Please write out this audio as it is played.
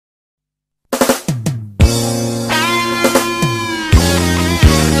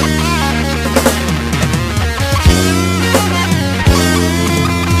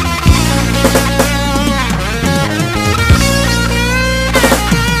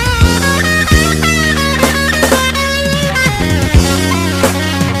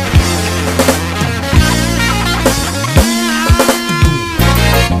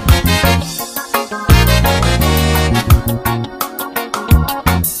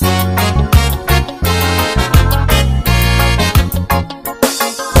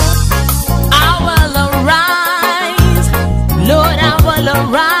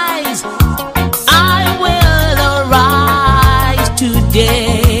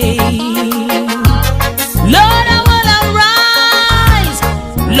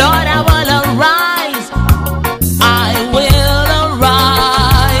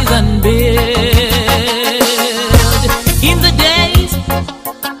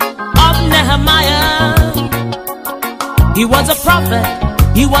He was a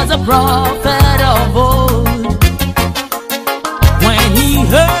prophet of old. When he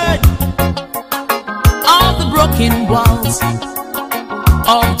heard of the broken walls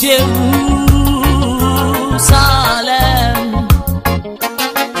of Jerusalem,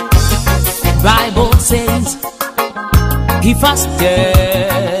 Bible says he fasted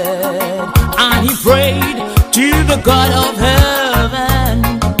and he prayed to the God of heaven.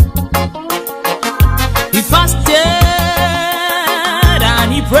 He fasted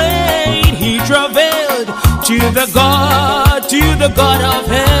and he prayed, he travailed to the God of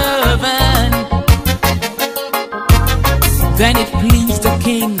heaven. Then it pleased the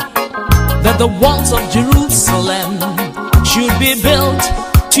king that the walls of Jerusalem should be built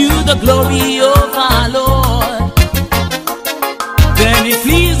to the glory of our Lord. Then it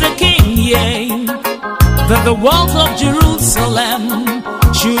pleased the king, yea, that the walls of Jerusalem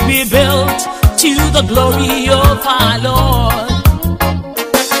should be built to the glory of our Lord.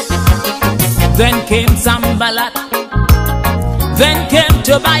 Then came Sambalat, then came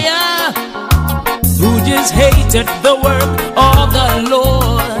Tobia, who just hated the work of the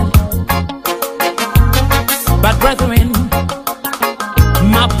Lord. But brethren,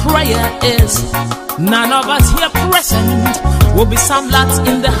 my prayer is none of us here present will be Sambalats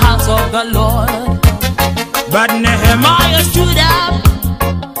in the house of the Lord. But Nehemiah stood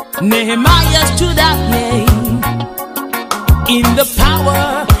up, yea, in the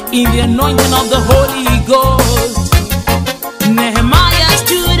power, in the anointing of the Holy Ghost. Nehemiah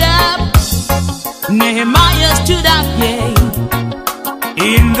stood up, yea,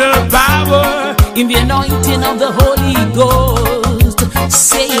 in the power, in the anointing of the Holy Ghost,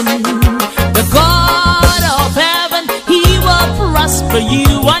 saying, the God of heaven, he will prosper you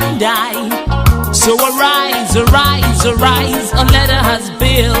and I. So arise, arise, arise, and let us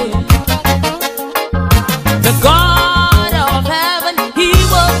build. The God of heaven, he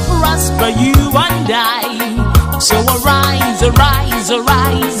will prosper you and I. So arise, arise,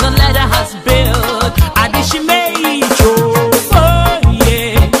 arise,